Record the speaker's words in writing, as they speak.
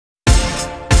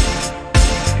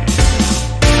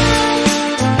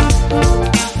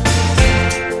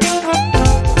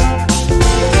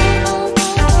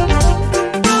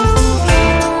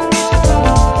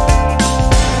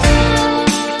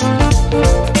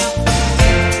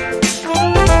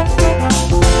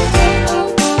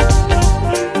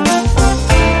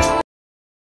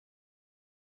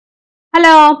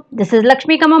Hello, this is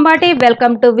Lakshmi Kamambati.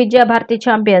 Welcome to Vidya Bharati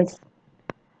Champions.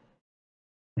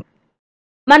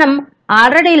 మనం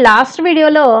already last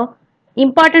వీడియోలో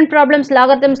important problems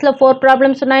లాగరిథమ్స్లో 4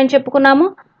 problems ఉన్నాయని చెప్పుకున్నాము.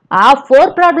 ఆ 4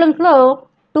 ప్రాబ్లమ్స్లో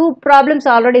 2 ప్రాబ్లమ్స్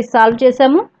ఆల్రెడీ సాల్వ్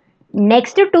చేసాము.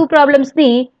 నెక్స్ట్ 2 ప్రాబ్లమ్స్ని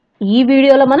ఈ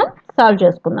వీడియోలో మనం సాల్వ్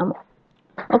చేసుకున్నాము.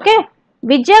 ఓకే,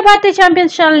 విద్యా భారతి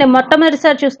ఛాంపియన్స్ ఛానల్ని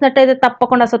మొట్టమొదటిసారి చూసినట్టయితే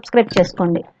తప్పకుండా సబ్స్క్రైబ్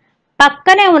చేసుకోండి.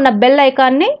 పక్కనే ఉన్న బెల్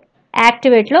ఐకాన్ని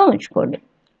యాక్టివేట్లో ఉంచుకోండి.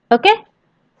 ఓకే,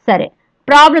 సరే.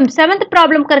 ప్రాబ్లం 7th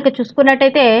ప్రాబ్లం కనుక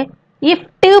చూసుకున్నట్టయితే if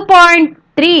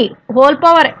 2.3 whole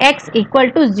power x equal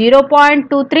to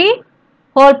 0.23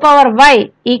 whole power y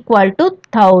equal to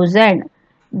 1000,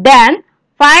 then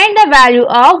find the value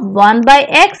of 1 by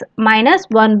x minus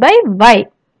 1 by y.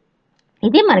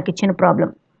 ఇది మనకిచ్చిన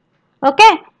ప్రాబ్లం. ఓకే,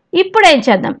 ఇప్పుడు ఏం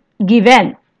చేద్దాం.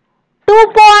 Given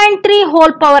 2.3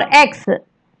 whole power x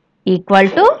equal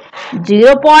to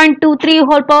 0.23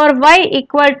 whole power y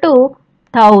equal to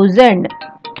 1000.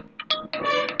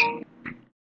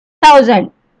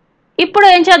 ఇప్పుడు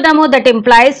ఏం చేద్దాము. That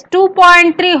implies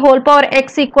 2.3 whole power x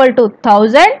equal to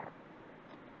 1000,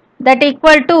 that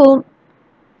equal to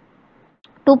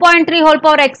 2.3 whole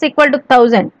power x equal to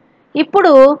 1000.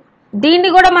 ఇప్పుడు దీన్ని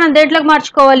కూడా మనం దేంట్లోకి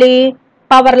మార్చుకోవాలి,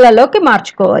 పవర్లలోకి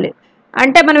మార్చుకోవాలి.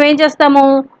 అంటే మనం ఏం చేస్తాము,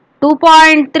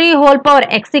 2.3 whole power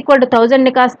x equal to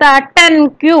 1000ని కాస్త 10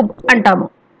 క్యూబ్ అంటాము.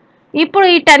 ఇప్పుడు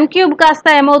ఈ 10 క్యూబ్ కాస్త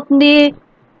ఏమవుతుంది,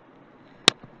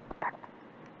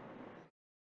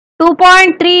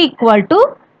 2.3 equal to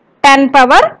 10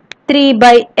 power 3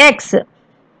 by x.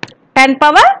 10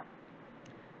 power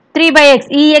 3 by x.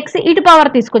 ఈ x ఇటు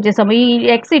పవర్ తీసుకొచ్చేసాము. ఈ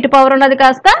x ఇటు పవర్ ఉన్నది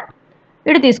కాస్త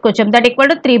ఇటు తీసుకొచ్చాము. That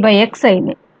equal to 3 by x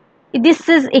అయింది. This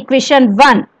is equation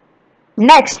 1.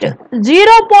 Next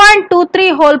 0.23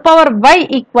 whole power y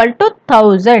equal to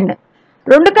 1000.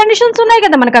 రెండు కండిషన్స్ ఉన్నాయి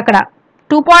కదా మనకు అక్కడ.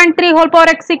 2.3 whole power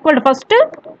x equal to first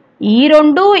ఈ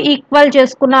రెండు ఈక్వల్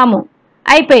చేసుకున్నాము,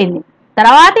 అయిపోయింది.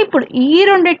 తర్వాత ఇప్పుడు ఈ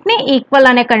రెండింటిని ఈక్వల్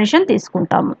అనే కండిషన్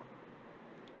తీసుకుంటాము.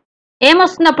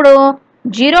 ఏమొస్తున్నప్పుడు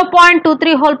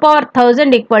 0.23 whole power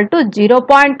 1000 equal to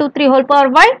 0.23 whole power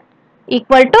y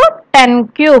equal to 10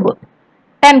 cube.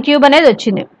 10 cube అనేది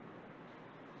వచ్చింది.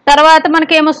 తర్వాత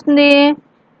మనకి ఏమొస్తుంది,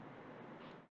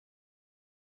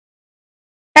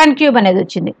 10 క్యూబ్ అనేది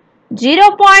వచ్చింది.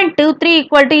 0.23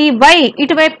 ఈక్వల్ టు ఈ y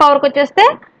ఇటువైపు పవర్కి వచ్చేస్తే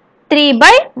 3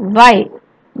 by y.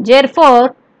 therefore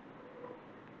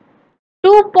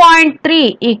 2.3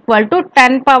 equal to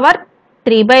 10 power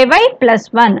 3 by y plus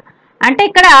 1. అంటే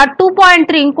ఇక్కడ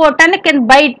 2.3 ఇంకో 10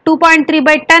 బై 2.3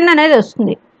 by 10 అనేది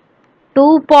వస్తుంది.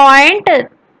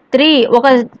 2.3 ఒక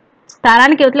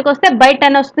స్థానానికి ఇవతలకి వస్తే బై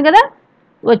 10 వస్తుంది కదా,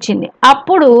 వచ్చింది.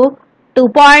 అప్పుడు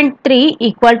 2.3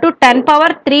 equal to 10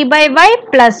 power 3 by y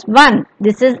plus 1.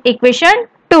 This is equation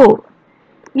 2.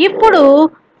 ఇప్పుడు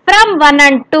ఫ్రమ్ 1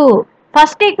 and 2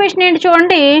 ఫస్ట్ ఈక్వేషన్ ఏంటి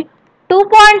చూడండి,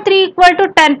 2.3 equal to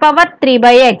 10 power 3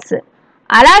 by x.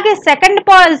 అలాగే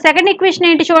సెకండ్ ఈక్వేషన్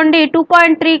ఏంటి చూడండి,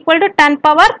 2.3 equal to 10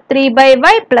 power 3 by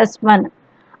y plus 1.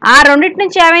 ఆ రెండింటి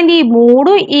నుంచి ఏమైంది, ఈ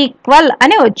 3 ఈక్వల్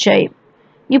అని వచ్చాయి.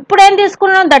 ఇప్పుడు ఏం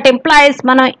తీసుకున్నాం, దట్ ఎంప్లాయీస్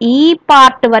మనం ఈ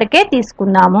పార్ట్ వరకే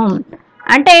తీసుకున్నాము.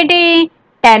 అంటే ఏంటి,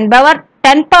 10 power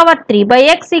 3 by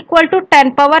x equal to 10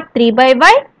 power 3 by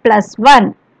y plus 1.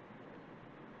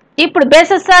 ఇప్పుడు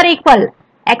bases are equal,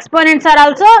 exponents are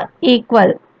also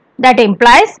equal. That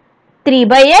employees 3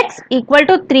 by x equal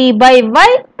to 3 by y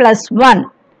plus 1.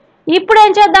 ఇప్పుడు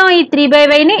ఏం చేద్దాం, ఈ 3 by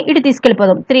yని ఇటు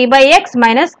తీసుకెళ్ళిపోదాం. 3 by x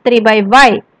minus 3 by y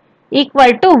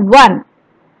equal to 1.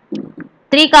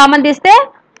 3 common తీస్తే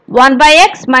 1 by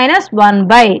x minus 1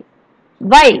 by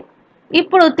y.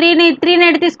 ఇప్పుడు 3ని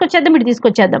ఇటు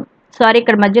తీసుకొచ్చేద్దాం. Sorry,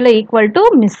 ఇక్కడ మధ్యలో ఈక్వల్ టు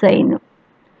మిస్ అయింది.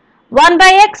 1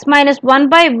 by x minus 1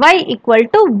 by y equal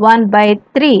to 1 by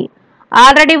 3.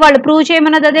 Already వాళ్ళు ప్రూవ్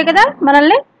చేయమన్నది అదే కదా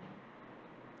మనల్ని.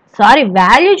 సారీ,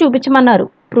 వాల్యూ చూపించమన్నారు,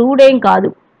 ప్రూవ్డ్ ఏం కాదు.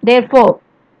 therefore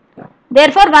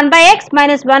 1 by x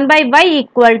minus 1 by y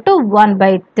equal to 1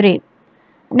 by 3.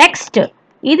 Next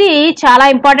ఇది చాలా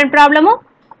ఇంపార్టెంట్ ప్రాబ్లము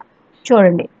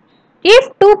చూడండి. If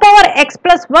 2 power x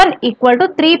plus 1 equal to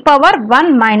 3 power 1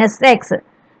 minus x,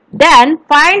 then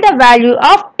find the value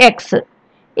of x.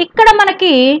 ఇక్కడ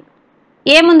మనకి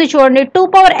ఏముంది చూడండి, 2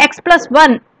 power x plus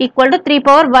 1 equal to 3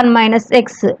 power 1 minus x.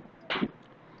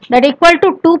 that equal to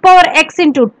 2 power x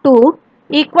into 2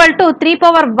 equal to 3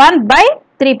 power 1 by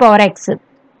 3 power x.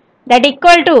 that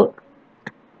equal to,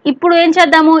 ఇప్పుడు ఏం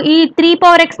చేద్దాము, ఈ 3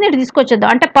 power xని ఇటు తీసుకొచ్చేద్దాం.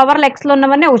 అంటే పవర్లు xలో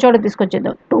ఉన్నవన్నీ ఒక చోట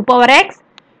తీసుకొచ్చేద్దాం. 2 power x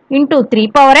into 3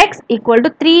 power x equal to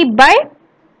 3 by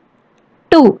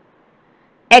 2.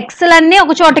 ఎక్స్లన్నీ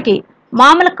ఒక చోటకి,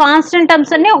 మామూలు కాన్స్టెంట్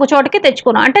టర్మ్స్ అన్నీ ఒక చోటకి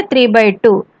తెచ్చుకున్నాం. అంటే 3 by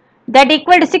 2. That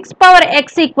equal to 6 power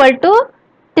x equal to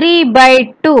 3 by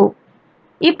 2.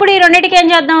 ఇప్పుడు ఈ రెండింటికి ఏం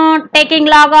చేద్దాం, taking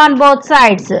log on both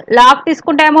sides. Log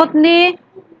తీసుకుంటే ఏమవుతుంది,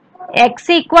 x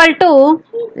equal to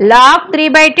log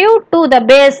 3/2 to the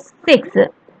base 6.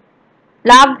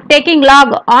 Log taking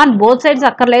log on both sides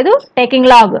అక్కర్లేదు, టేకింగ్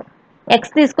లాగ్ x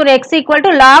తీసుకుని x equal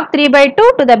to log 3/2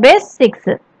 to the base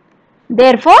 6.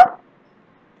 Therefore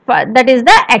that is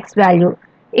the x value.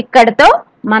 ఇక్కడతో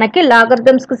మనకి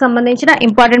లాగరిథమ్స్కి సంబంధించిన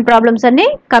important problems అన్నీ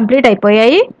complete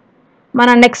అయిపోయాయి.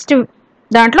 మనం next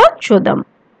దాంట్లో చూద్దాం.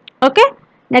 ఓకే,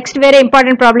 నెక్స్ట్ వేరే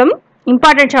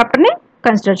ఇంపార్టెంట్ చాప్టర్ని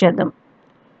కన్సిడర్ చేద్దాం.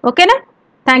 ఓకేనా?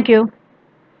 Thank you.